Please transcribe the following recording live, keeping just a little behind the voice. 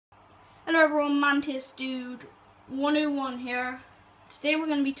Hello everyone, Mantis Dude 101 here. Today we're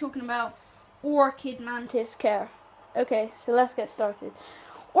going to be talking about orchid mantis care. Okay, so let's get started.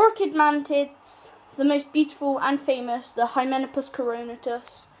 Orchid mantis, the most beautiful and famous, the Hymenopus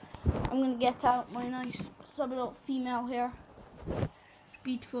coronatus. I'm going to get out my nice subadult female here. She's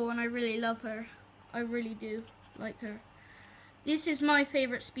beautiful and I really love her. I really do like her. This is my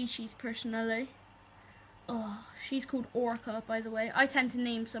favourite species personally. Oh, she's called Orchid, by the way. I tend to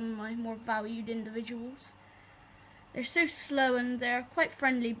name some of my more valued individuals. They're so slow and they're quite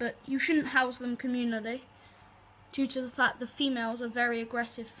friendly, but you shouldn't house them communally due to the fact the females are very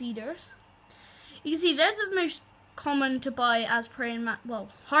aggressive feeders. You can see they're the most common to buy as praying well,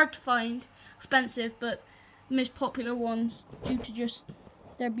 hard to find, expensive, but the most popular ones due to just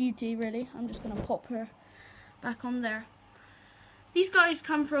their beauty, really. I'm just going to pop her back on there. These guys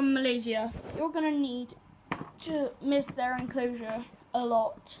come from Malaysia. You're going to need to mist their enclosure a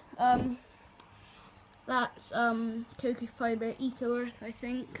lot. That's cocoa fiber, eco earth, I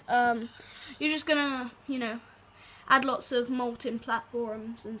think. You're just gonna, add lots of molten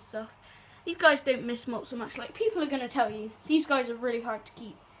platforms and stuff. These guys don't mist molt so much. Like, people are gonna tell you these guys are really hard to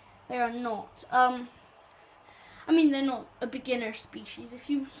keep. They are not. I mean, they're not a beginner species. If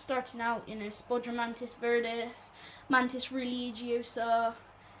you're starting out, Spodra mantis verdis, mantis religiosa,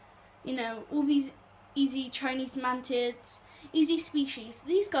 all these easy Chinese mantids, easy species.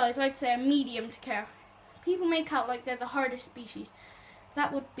 These guys, I'd say, are medium to care. People make out like they're the hardest species.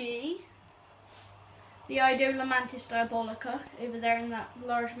 That would be the Idola mantis diabolica over there in that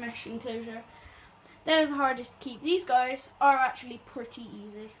large mesh enclosure. They're the hardest to keep. These guys are actually pretty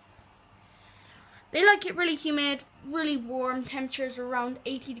easy. They like it really humid, really warm, temperatures around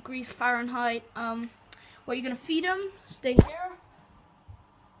 80 degrees Fahrenheit. What you're going to feed them, stay here.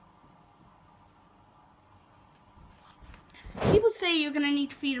 People say you're going to need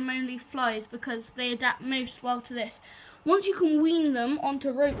to feed them only flies because they adapt most well to this. Once you can wean them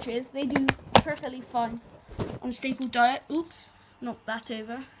onto roaches, they do perfectly fine on a staple diet. Oops, knocked that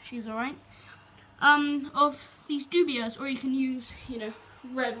over. She's alright. Of these dubias, or you can use,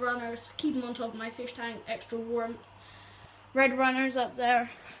 red runners. Keep them on top of my fish tank, extra warmth. Red runners up there,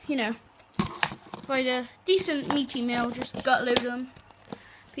 Find a decent meaty male, just gut load them.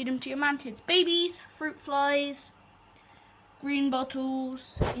 Feed them to your mantids. Babies, fruit flies, green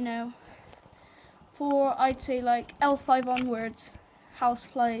bottles, for I'd say like L5 onwards, house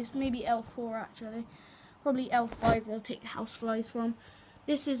flies, maybe L4 actually, probably L5 they'll take the house flies from.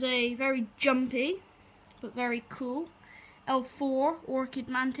 This is a very jumpy, but very cool L4 orchid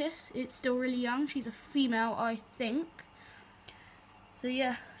mantis. It's still really young, she's a female I think. So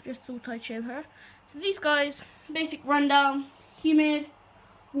yeah, just thought I'd show her. So these guys, basic rundown, humid,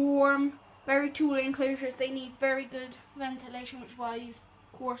 warm, very tall enclosures. They need very good ventilation, which is why I use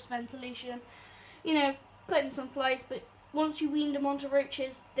coarse ventilation. Put in some flies, but once you wean them onto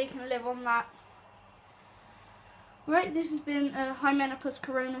roaches, they can live on that. Right, this has been a Hymenopus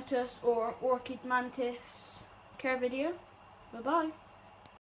coronatus or orchid mantis care video. Bye bye.